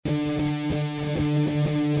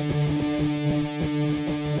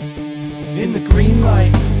In the green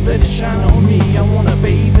light, let it shine on me. I wanna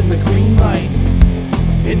bathe in the green light.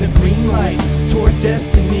 In the green light, toward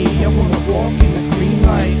destiny. I wanna walk in the green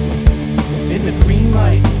light. In the green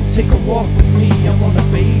light, take a walk with me. I wanna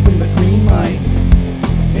bathe in the green light.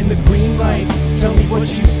 In the green light, tell me what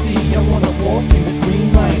you see. I wanna walk in the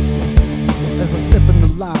green light. As I step in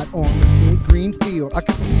the light on this big green field, I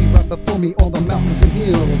can see right before me all the mountains and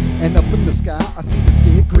hills. And up in the sky, I see this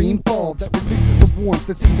big green ball that releases a warmth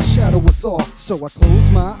that seems to shadow us all. So I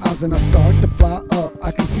close my eyes and I start to fly up.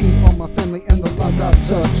 I can see all my family and the lives I've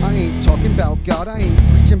touched. I ain't talking about God, I ain't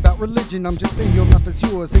preaching about religion. I'm just saying your life is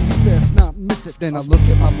yours and you best not miss it. Then I look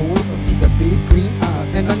at my boys, I see the big green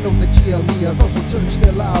eyes, and I know the GLE has also touched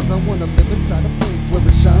their lives. I wanna live inside a place where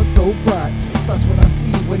it shines so bright. That's what I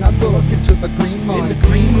see when I look into the green light. In the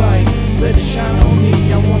green light, let it shine on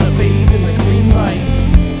me. I wanna bathe in the green light.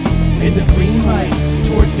 In the green light,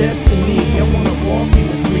 toward destiny. I wanna walk in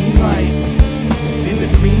the green light. In the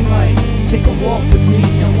green light, take a walk with me.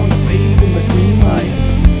 I wanna bathe in the green light.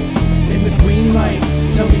 In the green light,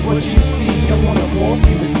 tell me what you see. I wanna walk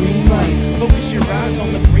in the green light. Focus your eyes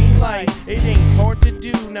on the green light. It ain't hard to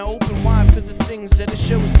do. Now open wide for the things that it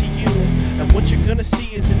shows to you. And what you're gonna see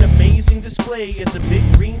is an amazing display. As a big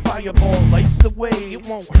green fireball lights the way. It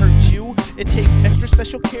won't hurt you, it takes extra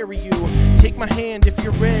special care of you. Take my hand if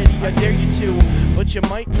you're ready, I dare you to. But you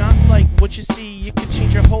might not like what you see. It could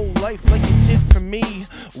change your whole life like it did for me.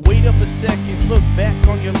 Wait up a second, look back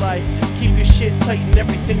on your life. Keep your shit tight and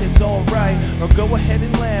everything is alright. Or go ahead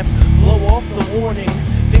and laugh, blow off the warning.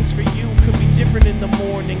 Things for you could be different in the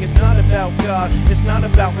morning. It's not about God, it's not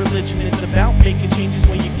about religion. It's about making changes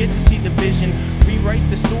when you get to see the vision. Rewrite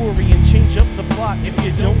the story and change up the plot. If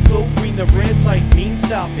you don't go green, the red light means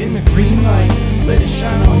stop. In the green light, let it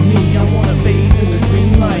shine on me. I wanna bathe in the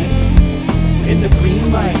green light. In the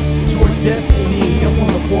green light, toward destiny. I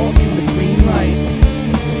wanna walk in the green light.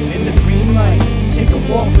 In the green light, take a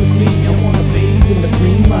walk with me. I wanna bathe in the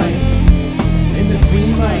green light. In the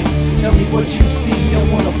green light, tell me what you see. I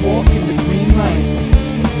wanna walk in the green light.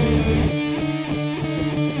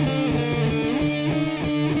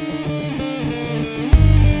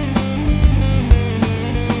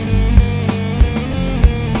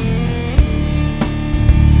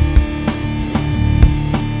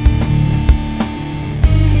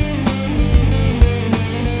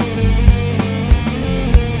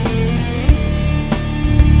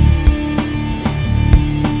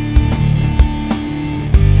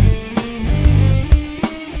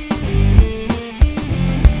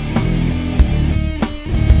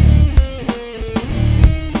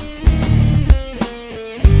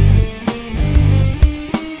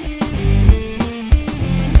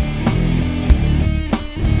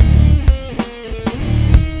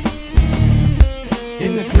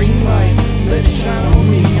 In the green light, let it shine on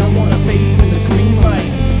me. I wanna bathe in the green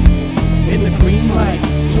light. In the green light,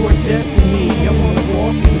 toward destiny. I wanna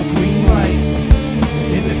walk in the green light.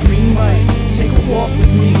 In the green light, take a walk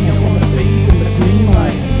with me. I wanna bathe in the green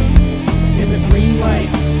light. In the green light,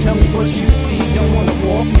 tell me what you see. I wanna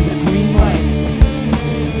walk in the green light.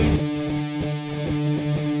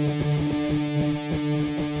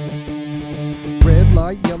 Red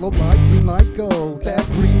light, yellow light, green light, go. That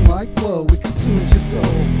green light glow, it consumes your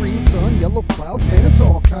soul. Green sun, yellow clouds, man, it's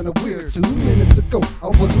all kinda weird. 2 minutes ago, I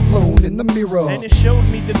was alone in the mirror. And it showed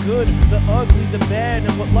me the good, the ugly, the bad,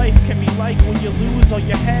 and what life can be like when you lose all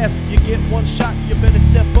you have. You get one shot, you better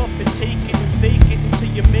step up and take it and fake it until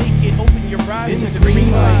you make it. Open your eyes in to the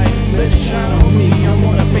green light, let it shine on me. I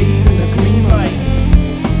wanna bathe in the green light.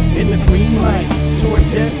 In the green light, toward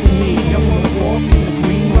destiny. I wanna walk in the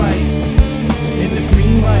green light. In the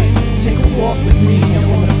green light, take a walk with me. I